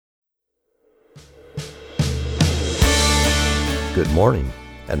Good morning,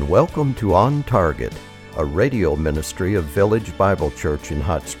 and welcome to On Target, a radio ministry of Village Bible Church in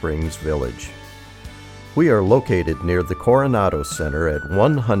Hot Springs Village. We are located near the Coronado Center at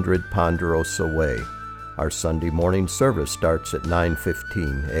 100 Ponderosa Way. Our Sunday morning service starts at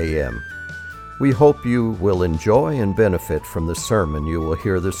 9:15 a.m. We hope you will enjoy and benefit from the sermon you will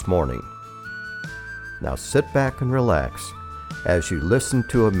hear this morning. Now sit back and relax as you listen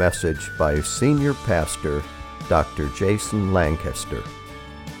to a message by Senior Pastor Dr. Jason Lancaster.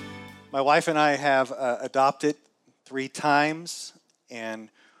 My wife and I have adopted 3 times, and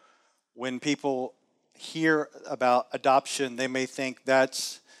when people hear about adoption, they may think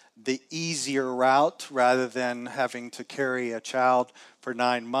that's the easier route rather than having to carry a child for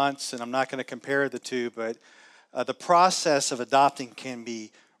 9 months. And I'm not going to compare the two, but the process of adopting can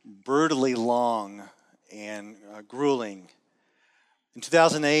be brutally long and grueling. In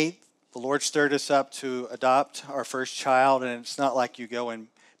 2008, the Lord stirred us up to adopt our first child, and it's not like you go and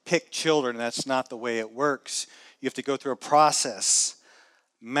pick children. That's not the way it works. You have to go through a process,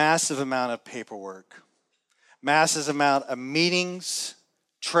 massive amount of paperwork, massive amount of meetings,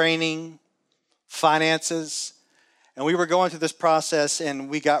 training, finances. And we were going through this process, and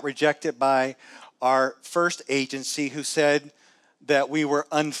we got rejected by our first agency who said that we were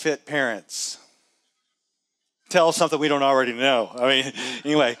unfit parents. Tell us something we don't already know.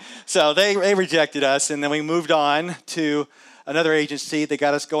 Anyway, so they rejected us, and then we moved on to another agency. They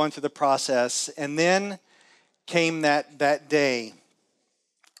got us going through the process, and then came that day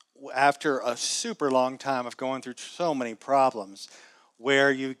after a super long time of going through so many problems,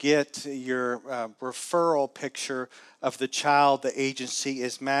 where you get your referral picture of the child the agency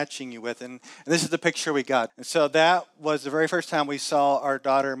is matching you with, and this is the picture we got. And so that was the very first time we saw our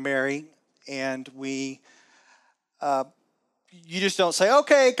daughter Mary, and you just don't say,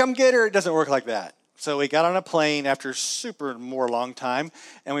 okay, come get her. It doesn't work like that. So we got on a plane after super more long time,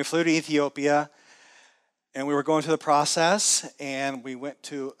 and we flew to Ethiopia, and we were going through the process, and we went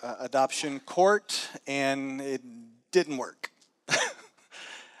to adoption court, and it didn't work.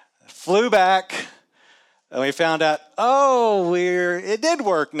 Flew back, and we found out, it did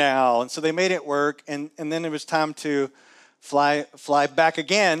work now. And so they made it work, and then it was time to fly back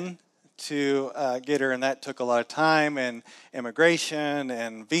again to get her, and that took a lot of time and immigration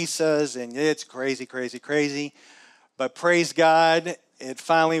and visas, and it's crazy. But praise God, it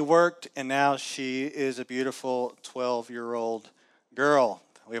finally worked, and now she is a beautiful 12-year-old girl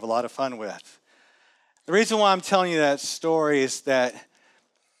we have a lot of fun with. The reason why I'm telling you that story is that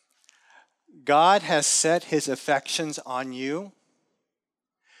God has set his affections on you,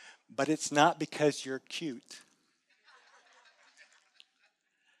 but it's not because you're cute.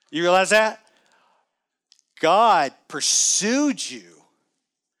 You realize that? God pursued you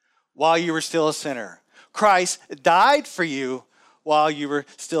while you were still a sinner. Christ died for you while you were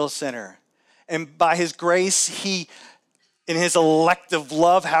still a sinner. And by his grace, he, in his elective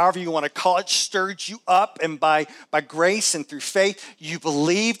love, however you want to call it, stirred you up. And by grace and through faith, you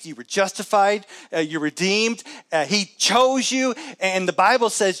believed, you were justified, you redeemed. He chose you. And the Bible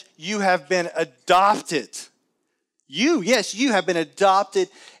says you have been adopted. You have been adopted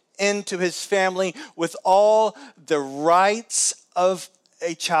into his family with all the rights of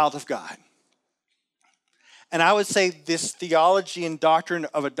a child of God. And I would say this theology and doctrine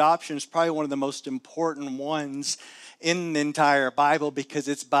of adoption is probably one of the most important ones in the entire Bible, because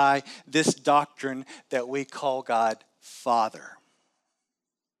it's by this doctrine that we call God Father.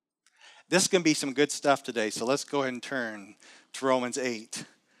 This is going to be some good stuff today, so let's go ahead and turn to Romans 8.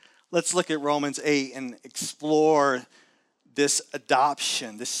 Let's look at Romans 8 and explore this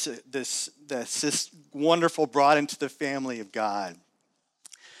adoption, this wonderful brought into the family of God.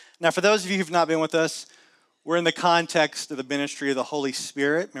 Now, for those of you who've not been with us, we're in the context of the ministry of the Holy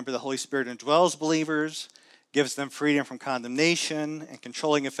Spirit. Remember, the Holy Spirit indwells believers, gives them freedom from condemnation and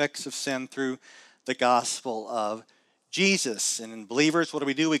controlling effects of sin through the gospel of Jesus. And in believers, what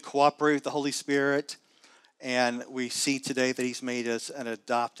do? We cooperate with the Holy Spirit, and we see today that he's made us an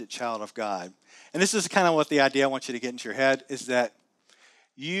adopted child of God. And this is kind of what the idea I want you to get into your head is that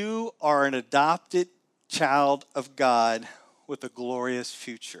you are an adopted child of God with a glorious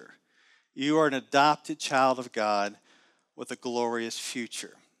future. You are an adopted child of God with a glorious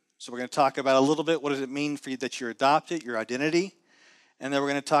future. So we're going to talk about a little bit, what does it mean for you that you're adopted, your identity, and then we're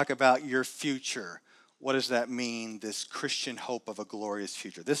going to talk about your future. What does that mean, this Christian hope of a glorious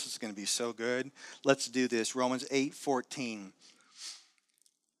future? This is going to be so good. Let's do this. Romans 8:14.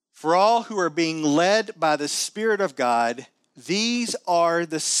 For all who are being led by the Spirit of God, these are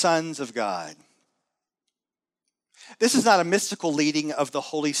the sons of God. This is not a mystical leading of the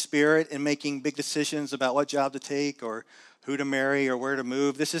Holy Spirit in making big decisions about what job to take or who to marry or where to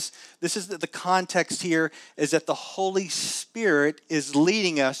move. This is the context here is that the Holy Spirit is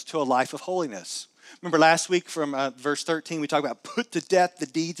leading us to a life of holiness. Remember last week from verse 13, we talked about put to death the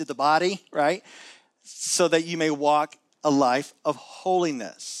deeds of the body, right? So that you may walk a life of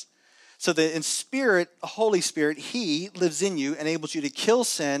holiness. So that in spirit, Holy Spirit, He lives in you, enables you to kill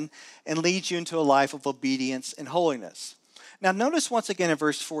sin, and leads you into a life of obedience and holiness. Now notice once again in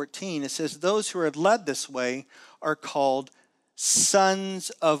verse 14, it says, those who are led this way are called sons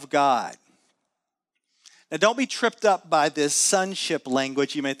of God. Now don't be tripped up by this sonship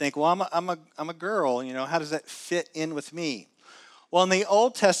language. You may think, well, I'm a girl, how does that fit in with me? Well, in the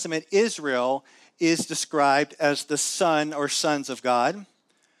Old Testament, Israel is described as the son or sons of God.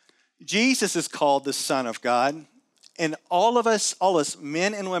 Jesus is called the Son of God, and all of us,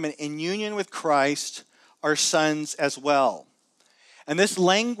 men and women in union with Christ, are sons as well. And this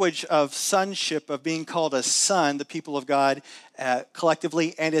language of sonship, of being called a son, the people of God,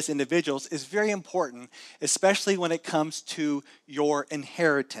 collectively and as individuals, is very important, especially when it comes to your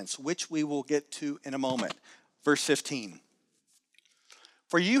inheritance, which we will get to in a moment. Verse 15.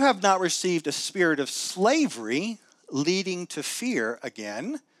 For you have not received a spirit of slavery, leading to fear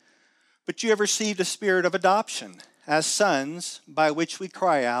again, but you have received a spirit of adoption as sons, by which we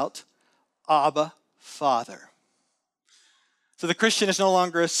cry out, Abba, Father. So the Christian is no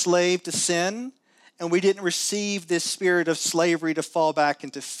longer a slave to sin, and we didn't receive this spirit of slavery to fall back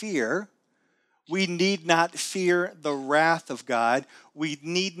into fear. We need not fear the wrath of God. We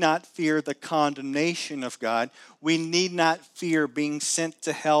need not fear the condemnation of God. We need not fear being sent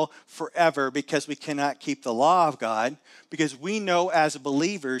to hell forever because we cannot keep the law of God, because we know as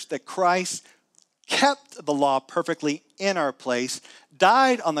believers that Christ kept the law perfectly in our place,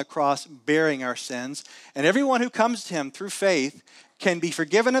 died on the cross bearing our sins, and everyone who comes to Him through faith can be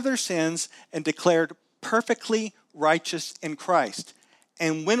forgiven of their sins and declared perfectly righteous in Christ.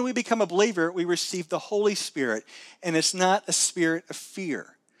 And when we become a believer, we receive the Holy Spirit, and it's not a spirit of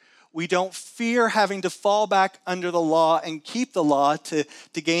fear. We don't fear having to fall back under the law and keep the law to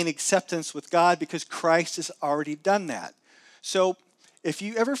gain acceptance with God, because Christ has already done that. So if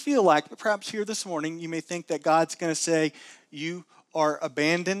you ever feel like, perhaps here this morning, you may think that God's going to say, you are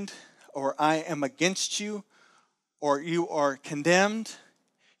abandoned, or I am against you, or you are condemned,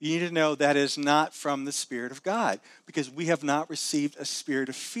 you need to know that is not from the Spirit of God, because we have not received a spirit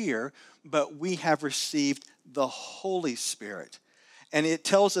of fear, but we have received the Holy Spirit. And it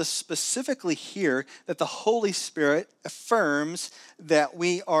tells us specifically here that the Holy Spirit affirms that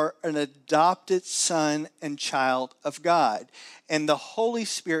we are an adopted son and child of God. And the Holy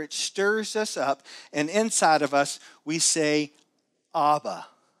Spirit stirs us up, and inside of us we say, Abba,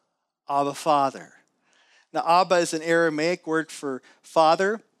 Abba, Father. Now, Abba is an Aramaic word for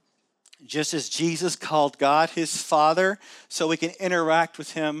father, just as Jesus called God His Father, so we can interact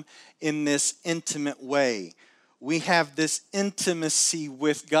with Him in this intimate way. We have this intimacy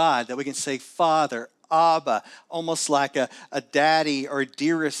with God that we can say, Father, Abba, almost like a daddy or a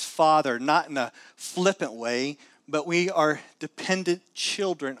dearest father, not in a flippant way, but we are dependent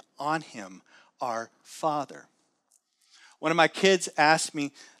children on Him, our Father. One of my kids asked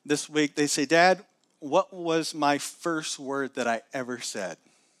me this week, they say, Dad, what was my first word that I ever said?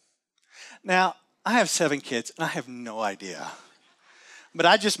 Now, I have 7 kids, and I have no idea. But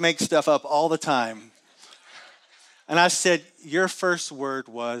I just make stuff up all the time. And I said, your first word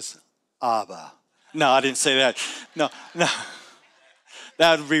was Abba. No, I didn't say that. No.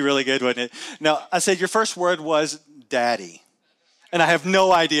 That would be really good, wouldn't it? No, I said, your first word was Daddy. And I have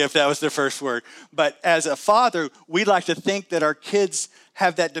no idea if that was their first word. But as a father, we like to think that our kids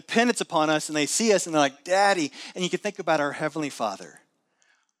have that dependence upon us, and they see us, and they're like, Daddy. And you can think about our Heavenly Father.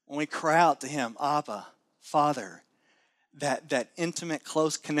 When we cry out to Him, Abba, Father, that intimate,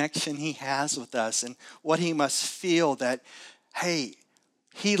 close connection He has with us, and what He must feel that, hey,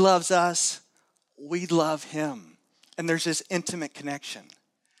 He loves us, we love Him. And there's this intimate connection.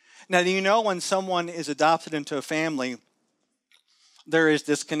 Now, do you know when someone is adopted into a family, there is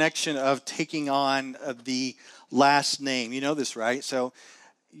this connection of taking on the last name. You know this, right? So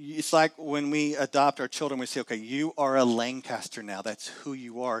it's like when we adopt our children, we say, okay, you are a Lancaster now. That's who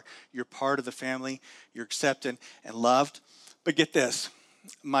you are. You're part of the family. You're accepted and loved. But get this.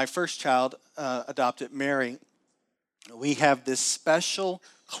 My first child, adopted Mary, we have this special,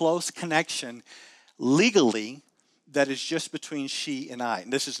 close connection legally that is just between she and I.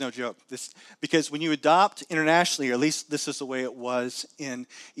 And this is no joke. Because when you adopt internationally, or at least this is the way it was in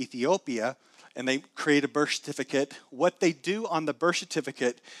Ethiopia, and they create a birth certificate, what they do on the birth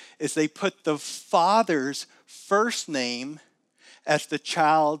certificate is they put the father's first name as the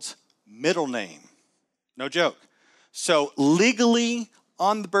child's middle name. No joke. So legally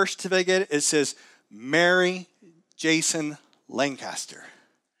on the birth certificate, it says Mary Jason Lancaster.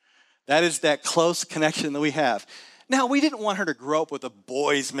 That is that close connection that we have. Now, we didn't want her to grow up with a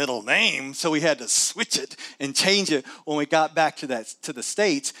boy's middle name, so we had to switch it and change it when we got back to the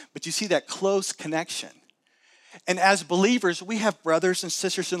States. But you see that close connection. And as believers, we have brothers and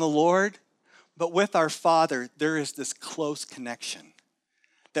sisters in the Lord, but with our Father, there is this close connection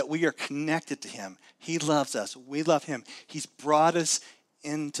that we are connected to him. He loves us. We love him. He's brought us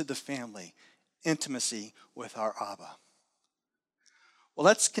into the family, intimacy with our Abba. Well,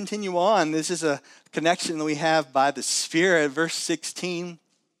 let's continue on. This is a connection that we have by the Spirit. Verse 16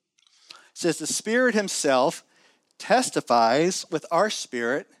 says, the Spirit himself testifies with our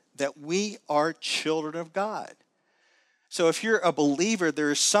spirit that we are children of God. So if you're a believer,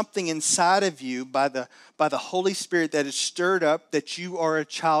 there is something inside of you by the Holy Spirit that is stirred up that you are a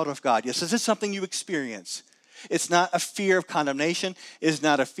child of God. Yes, this is something you experience. It's not a fear of condemnation. It's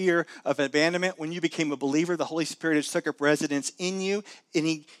not a fear of abandonment. When you became a believer, the Holy Spirit has took up residence in you,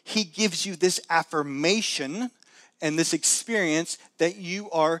 and he gives you this affirmation and this experience that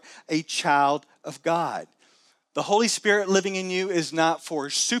you are a child of God. The Holy Spirit living in you is not for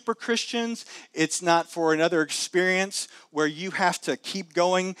super Christians. It's not for another experience where you have to keep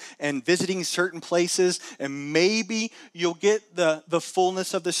going and visiting certain places, and maybe you'll get the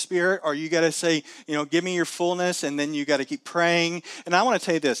fullness of the Spirit, or you got to say, give me your fullness, and then you got to keep praying. And I want to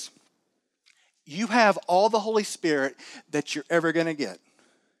tell you this. You have all the Holy Spirit that you're ever going to get.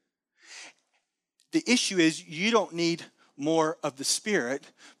 The issue is you don't need more of the Spirit,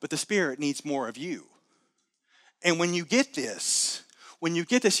 but the Spirit needs more of you. And when you get this,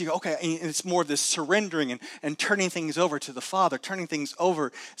 you go, okay, and it's more of this surrendering and turning things over to the Father, turning things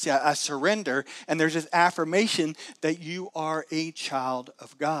over. See, I surrender, and there's this affirmation that you are a child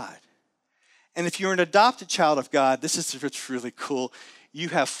of God. And if you're an adopted child of God, this is what's really cool. You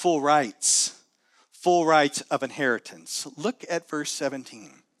have full rights of inheritance. Look at verse 17.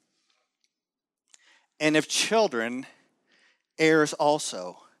 And if children, heirs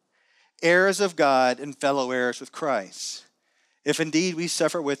also, heirs of God and fellow heirs with Christ, if indeed we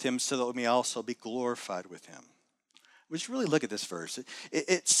suffer with him, so that we may also be glorified with him. We should really look at this verse.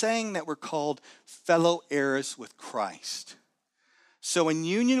 It's saying that we're called fellow heirs with Christ. So in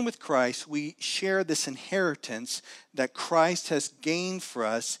union with Christ, we share this inheritance that Christ has gained for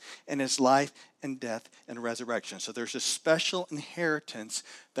us in his life and death and resurrection. So there's a special inheritance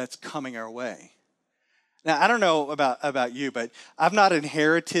that's coming our way. Now, I don't know about you, but I've not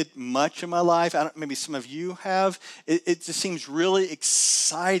inherited much in my life. Maybe some of you have. It just seems really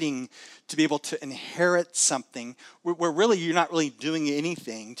exciting to be able to inherit something where really you're not really doing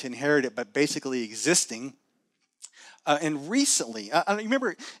anything to inherit it, but basically existing. And recently, I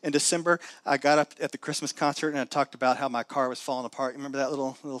remember in December, I got up at the Christmas concert and I talked about how my car was falling apart. You remember that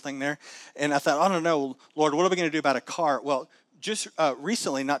little thing there? And I thought, I don't know, Lord, what are we going to do about a car? Well, just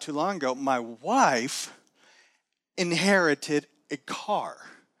recently, not too long ago, my wife inherited a car.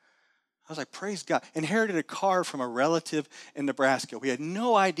 I was like, praise God. Inherited a car from a relative in Nebraska. We had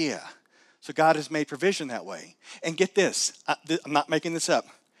no idea. So God has made provision that way. And get this, I'm not making this up.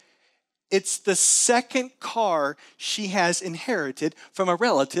 It's the second car she has inherited from a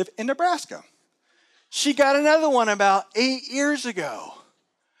relative in Nebraska. She got another one about 8 years ago.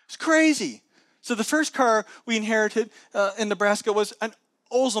 It's crazy. So the first car we inherited in Nebraska was an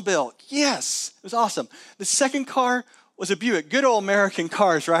Oldsmobile. Yes, it was awesome. The second car was a Buick. Good old American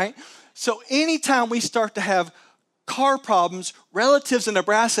cars, right? So anytime we start to have car problems, relatives in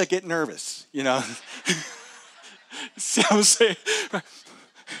Nebraska get nervous, See what I'm saying?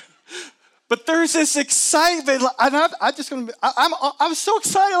 But there's this excitement, and I'm so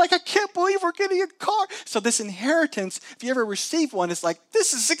excited, like I can't believe we're getting a car. So this inheritance, if you ever receive one, it's like,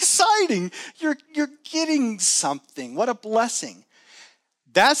 this is exciting. You're getting something. What a blessing.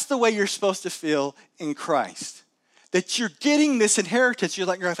 That's the way you're supposed to feel in Christ. That you're getting this inheritance. You're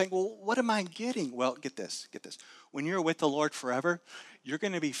going to think, well, what am I getting? Well, get this. When you're with the Lord forever, you're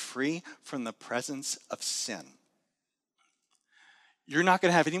going to be free from the presence of sin. You're not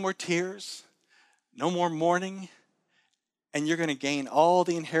going to have any more tears, no more mourning, and you're going to gain all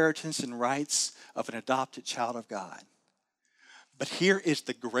the inheritance and rights of an adopted child of God. But here is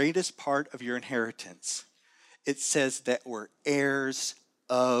the greatest part of your inheritance. It says that we're heirs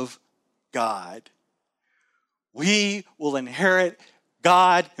of God. We will inherit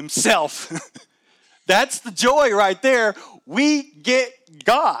God himself. That's the joy right there. We get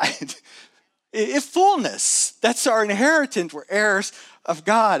God. It's fullness. That's our inheritance. We're heirs of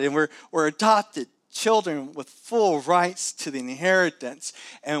God, and we're adopted children with full rights to the inheritance.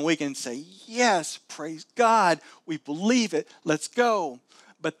 And we can say, yes, praise God, we believe it, let's go.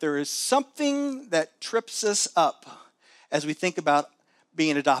 But there is something that trips us up as we think about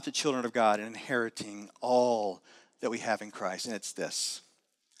being adopted children of God and inheriting all that we have in Christ. And it's this: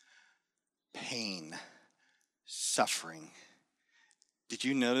 pain, suffering. Did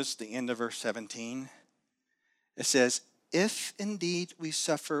you notice the end of verse 17? It says, if indeed we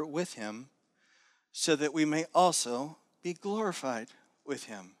suffer with him, so that we may also be glorified with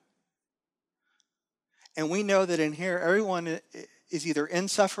him. And we know that in here, everyone is either in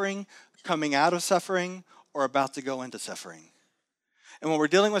suffering, coming out of suffering, or about to go into suffering. And when we're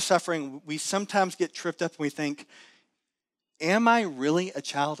dealing with suffering, we sometimes get tripped up and we think, am I really a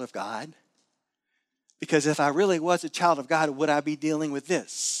child of God? Because if I really was a child of God, would I be dealing with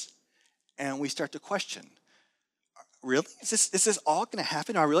this? And we start to question, really? Is this all going to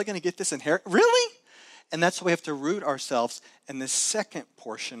happen? Are I really going to get this inheritance? Really? And that's why we have to root ourselves in the second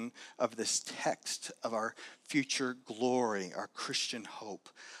portion of this text of our future glory, our Christian hope.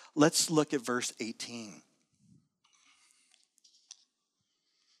 Let's look at verse 18.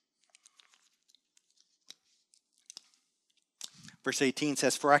 Verse 18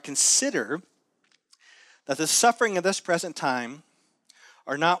 says, for I consider that the suffering of this present time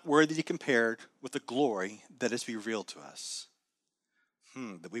are not worthy to be compared with the glory that is revealed to us.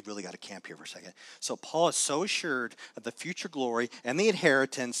 But we've really got to camp here for a second. So Paul is so assured of the future glory and the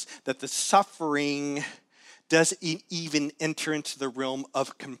inheritance that the suffering doesn't even enter into the realm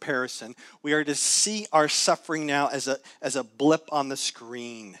of comparison. We are to see our suffering now as a blip on the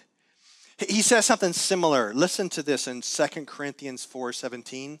screen. He says something similar. Listen to this in 2 Corinthians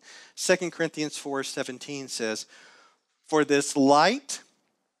 4:17. 2 Corinthians 4:17 says, for this light,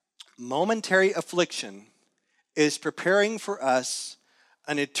 momentary affliction is preparing for us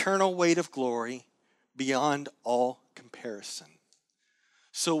an eternal weight of glory beyond all comparison.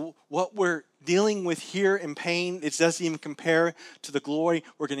 So what we're dealing with here in pain, it doesn't even compare to the glory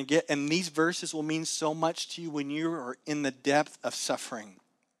we're going to get. And these verses will mean so much to you when you are in the depth of suffering.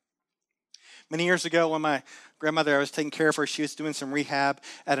 Many years ago, when my grandmother, I was taking care of her, she was doing some rehab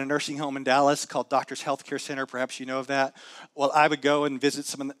at a nursing home in Dallas called Doctors Healthcare Center. Perhaps you know of that. Well, I would go and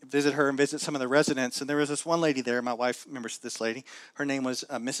visit her and visit some of the residents. And there was this one lady there. My wife remembers this lady. Her name was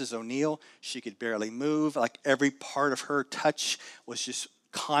Mrs. O'Neill. She could barely move. Like every part of her touch was just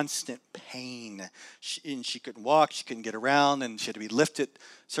constant pain. She couldn't walk. She couldn't get around, and she had to be lifted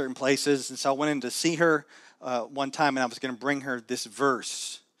certain places. And so I went in to see her one time, and I was going to bring her this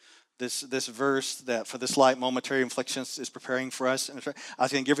verse. This verse that for this light momentary afflictions is preparing for us. And I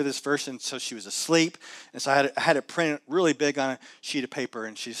was going to give her this verse, and so she was asleep. And so I had it printed really big on a sheet of paper,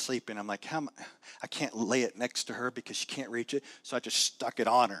 and she's sleeping. I'm like, I can't lay it next to her because she can't reach it, so I just stuck it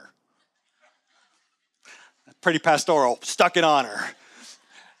on her. Pretty pastoral, stuck it on her.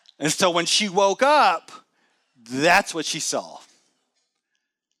 And so when she woke up, that's what she saw.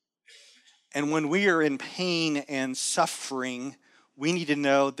 And when we are in pain and suffering, we need to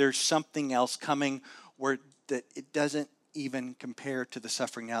know there's something else coming where that it doesn't even compare to the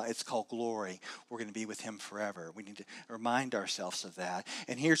suffering now. It's called glory. We're going to be with him forever. We need to remind ourselves of that.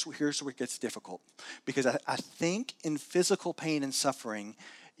 And here's where it gets difficult. Because I think in physical pain and suffering,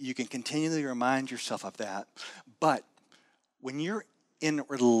 you can continually remind yourself of that. But when you're in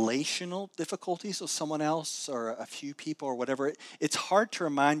relational difficulties with someone else or a few people or whatever, it's hard to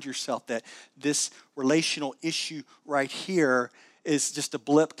remind yourself that this relational issue right here is just a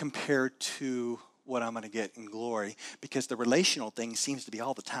blip compared to what I'm going to get in glory, because the relational thing seems to be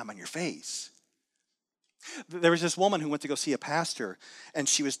all the time on your face. There was this woman who went to go see a pastor, and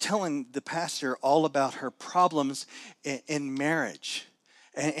she was telling the pastor all about her problems in marriage.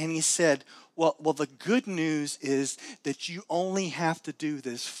 And he said, well, the good news is that you only have to do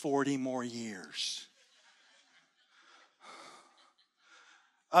this 40 more years.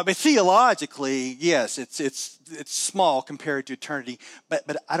 But theologically, yes, it's small compared to eternity, but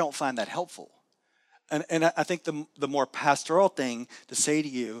I don't find that helpful. And I think the more pastoral thing to say to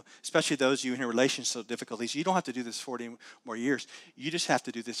you, especially those of you in relationship difficulties, you don't have to do this 40 more years. You just have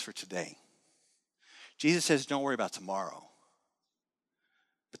to do this for today. Jesus says, don't worry about tomorrow,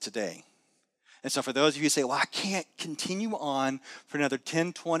 but today. And so for those of you who say, well, I can't continue on for another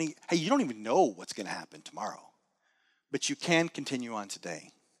 10, 20, hey, you don't even know what's going to happen tomorrow. But you can continue on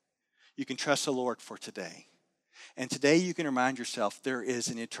today. You can trust the Lord for today. And today you can remind yourself there is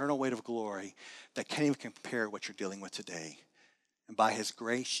an eternal weight of glory that can't even compare what you're dealing with today. And by his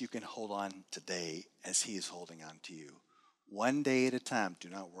grace, you can hold on today as he is holding on to you. One day at a time. Do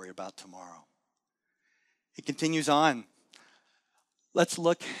not worry about tomorrow. He continues on. Let's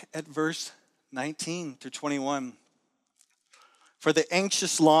look at verse 19 through 21. For the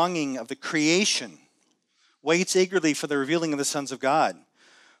anxious longing of the creation waits eagerly for the revealing of the sons of God.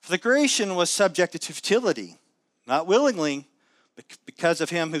 For the creation was subjected to futility, not willingly, but because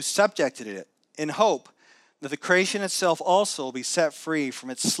of him who subjected it, in hope that the creation itself also will be set free from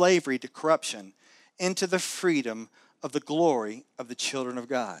its slavery to corruption into the freedom of the glory of the children of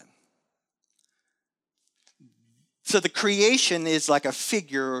God. So the creation is like a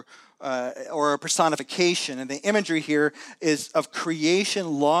figure or a personification, and the imagery here is of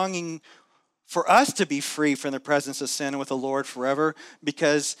creation longing for us to be free from the presence of sin with the Lord forever,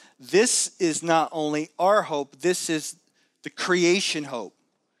 because this is not only our hope, this is the creation hope.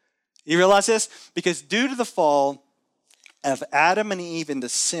 You realize this? Because due to the fall of Adam and Eve into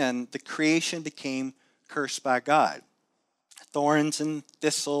sin, the creation became cursed by God. Thorns and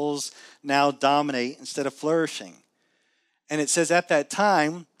thistles now dominate instead of flourishing. And it says at that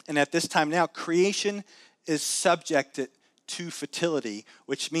time, and at this time now, creation is subjected to futility,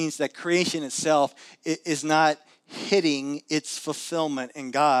 which means that creation itself is not hitting its fulfillment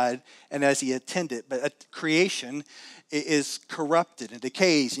in God and as he intended, but creation is corrupted and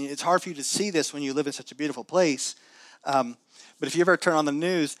decays. And it's hard for you to see this when you live in such a beautiful place. But if you ever turn on the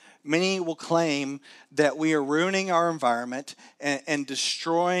news, many will claim that we are ruining our environment and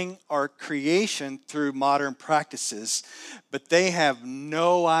destroying our creation through modern practices, but they have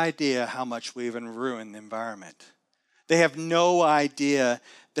no idea how much we even ruined the environment. They have no idea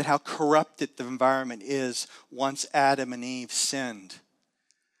that how corrupted the environment is once Adam and Eve sinned.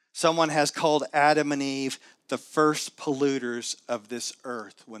 Someone has called Adam and Eve the first polluters of this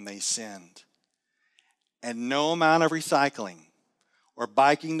earth when they sinned. And no amount of recycling or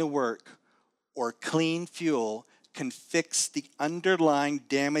biking to work or clean fuel can fix the underlying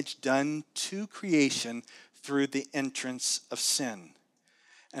damage done to creation through the entrance of sin.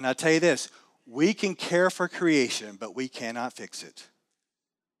 And I tell you this, we can care for creation, but we cannot fix it.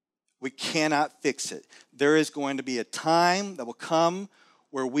 We cannot fix it. There is going to be a time that will come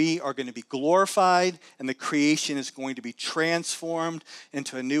where we are going to be glorified and the creation is going to be transformed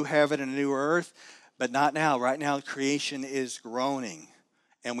into a new heaven and a new earth, but not now. Right now, the creation is groaning,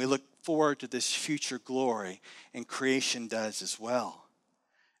 and we look forward to this future glory, and creation does as well.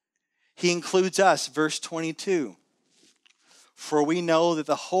 He includes us, verse 22. For we know that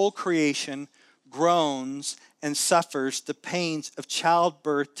the whole creation groans and suffers the pains of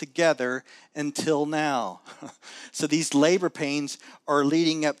childbirth together until now. So these labor pains are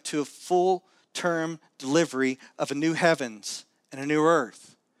leading up to a full-term delivery of a new heavens and a new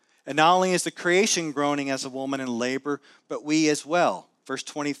earth. And not only is the creation groaning as a woman in labor, but we as well. Verse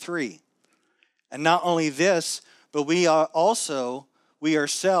 23. And not only this, but we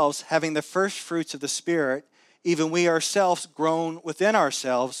ourselves, having the first fruits of the Spirit, even we ourselves groan within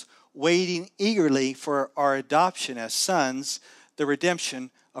ourselves, waiting eagerly for our adoption as sons, the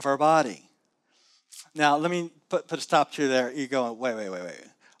redemption of our body. Now, let me put a stop to there. You're going, wait.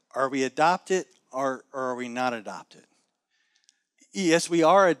 Are we adopted or are we not adopted? Yes, we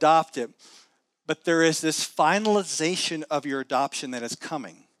are adopted, but there is this finalization of your adoption that is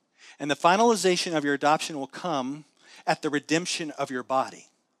coming. And the finalization of your adoption will come at the redemption of your body.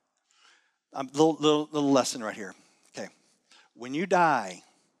 Little lesson right here. Okay. When you die,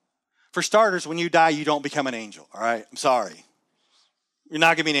 for starters, when you die, you don't become an angel, all right? I'm sorry. You're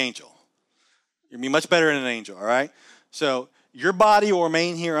not going to be an angel. You're going to be much better than an angel, all right? So your body will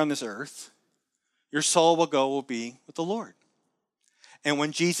remain here on this earth. Your soul will be with the Lord. And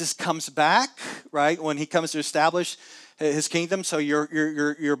when Jesus comes back, right, when he comes to establish his kingdom, so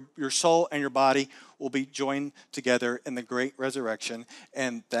your soul and your body will be joined together in the great resurrection,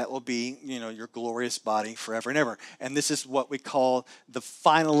 and that will be, your glorious body forever and ever. And this is what we call the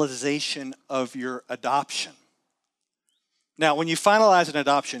finalization of your adoption. Now, when you finalize an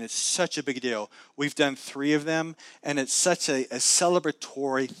adoption, it's such a big deal. We've done 3 of them, and it's such a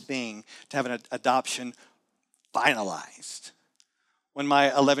celebratory thing to have an adoption finalized. When my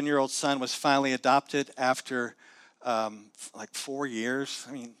 11-year-old son was finally adopted after 4 years,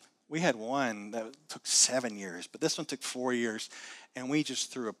 we had one that took 7 years, but this one took 4 years, and we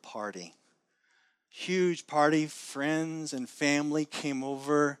just threw a party. Huge party, friends and family came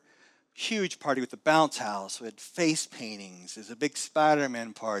over. Huge party with the bounce house. We had face paintings. There's a big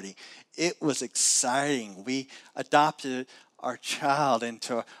Spider-Man party. It was exciting. We adopted our child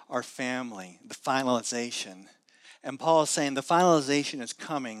into our family, the finalization. And Paul is saying the finalization is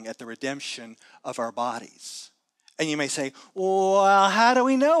coming at the redemption of our bodies. And you may say, well, how do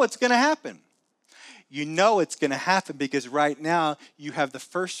we know it's going to happen? You know it's going to happen because right now you have the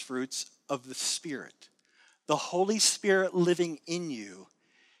first fruits of the Spirit. The Holy Spirit living in you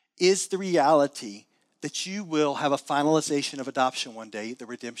is the reality that you will have a finalization of adoption one day, the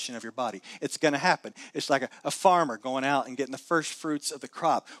redemption of your body. It's going to happen. It's like a farmer going out and getting the first fruits of the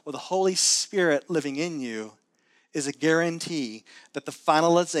crop. Well, the Holy Spirit living in you is a guarantee that the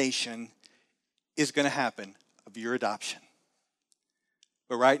finalization is going to happen of your adoption.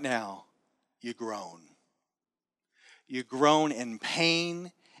 But right now, you groan. You groan in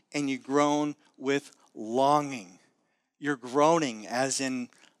pain, and you groan with longing. You're groaning as in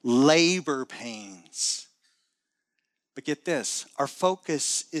labor pains. But get this, our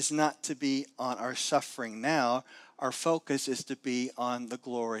focus is not to be on our suffering now. Our focus is to be on the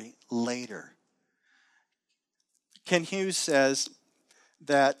glory later. Ken Hughes says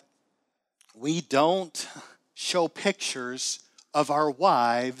that we don't show pictures of our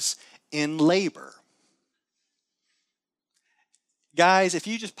wives in labor. Guys, if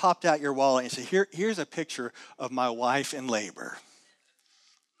you just popped out your wallet and said, here's a picture of my wife in labor,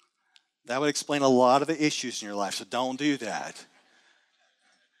 that would explain a lot of the issues in your life, so don't do that.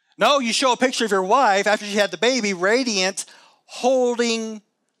 No, you show a picture of your wife after she had the baby, radiant, holding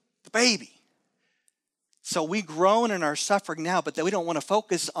the baby. So we groan in our suffering now, but we don't want to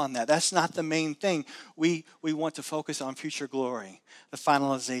focus on that. That's not the main thing. We want to focus on future glory, the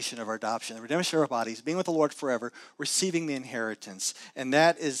finalization of our adoption, the redemption of our bodies, being with the Lord forever, receiving the inheritance. And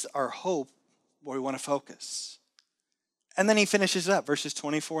that is our hope where we want to focus. And then he finishes up, verses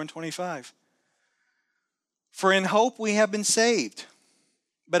 24 and 25. For in hope we have been saved,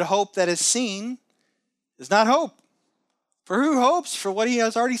 but hope that is seen is not hope. For who hopes for what he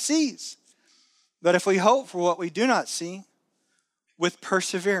has already sees? But if we hope for what we do not see, with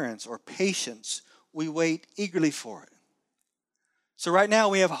perseverance or patience, we wait eagerly for it. So right now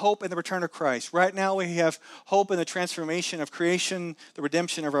we have hope in the return of Christ. Right now we have hope in the transformation of creation, the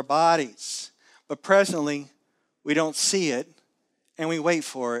redemption of our bodies. But presently, we don't see it, and we wait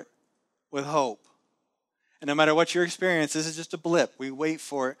for it with hope. And no matter what your experience, this is just a blip. We wait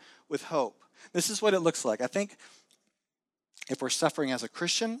for it with hope. This is what it looks like. I think if we're suffering as a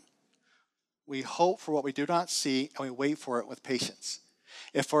Christian, we hope for what we do not see, and we wait for it with patience.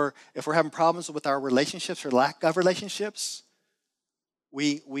 If we're having problems with our relationships or lack of relationships,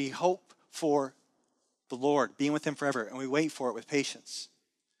 we hope for the Lord, being with him forever, and we wait for it with patience.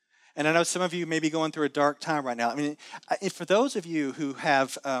 And I know some of you may be going through a dark time right now. I mean, for those of you who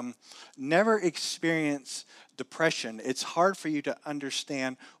have never experienced depression, it's hard for you to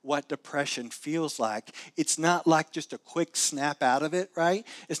understand what depression feels like. It's not like just a quick snap out of it, right?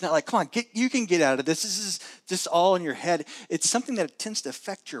 It's not like, come on, you can get out of this. This is just all in your head. It's something that tends to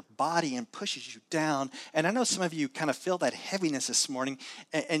affect your body and pushes you down. And I know some of you kind of feel that heaviness this morning,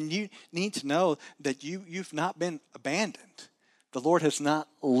 and you need to know that you've not been abandoned. The Lord has not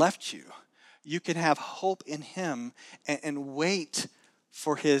left you. You can have hope in him and wait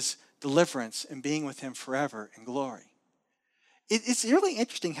for his deliverance and being with him forever in glory. It's really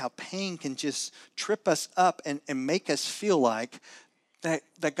interesting how pain can just trip us up and make us feel like that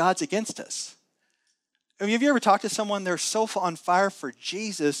God's against us. I mean, have you ever talked to someone, they're so on fire for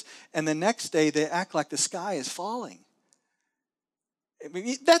Jesus, and the next day they act like the sky is falling? I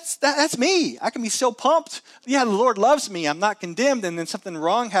mean, that's me. I can be so pumped. Yeah, the Lord loves me. I'm not condemned. And then something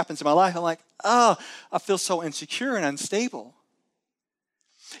wrong happens in my life. I'm like, I feel so insecure and unstable.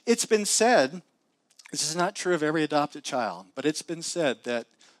 It's been said, this is not true of every adopted child, but it's been said that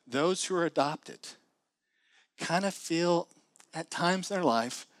those who are adopted kind of feel at times in their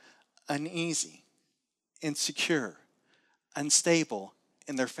life uneasy, insecure, unstable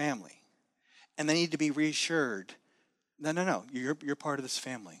in their family. And they need to be reassured. No, you're part of this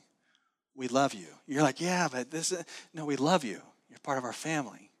family. We love you. You're like, yeah, but no, we love you. You're part of our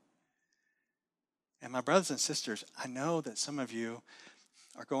family. And my brothers and sisters, I know that some of you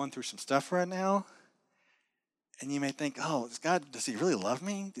are going through some stuff right now, and you may think, does he really love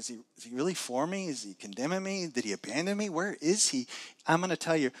me? Is he really for me? Is he condemning me? Did he abandon me? Where is he? I'm going to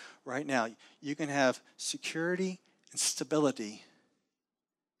tell you right now, you can have security and stability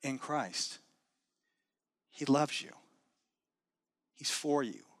in Christ. He loves you. He's for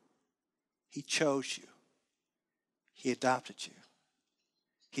you. He chose you. He adopted you.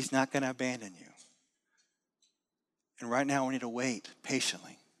 He's not going to abandon you. And right now we need to wait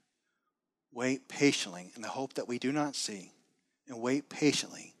patiently. Wait patiently in the hope that we do not see, and wait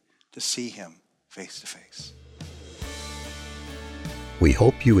patiently to see him face to face. We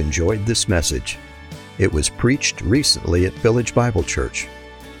hope you enjoyed this message. It was preached recently at Village Bible Church.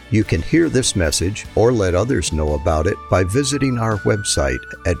 You can hear this message or let others know about it by visiting our website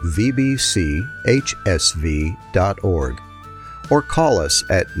at vbchsv.org or call us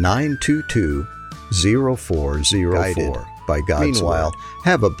at 922-0404. by God's Meanwhile, Word.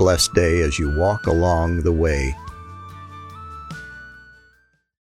 Have a blessed day as you walk along the way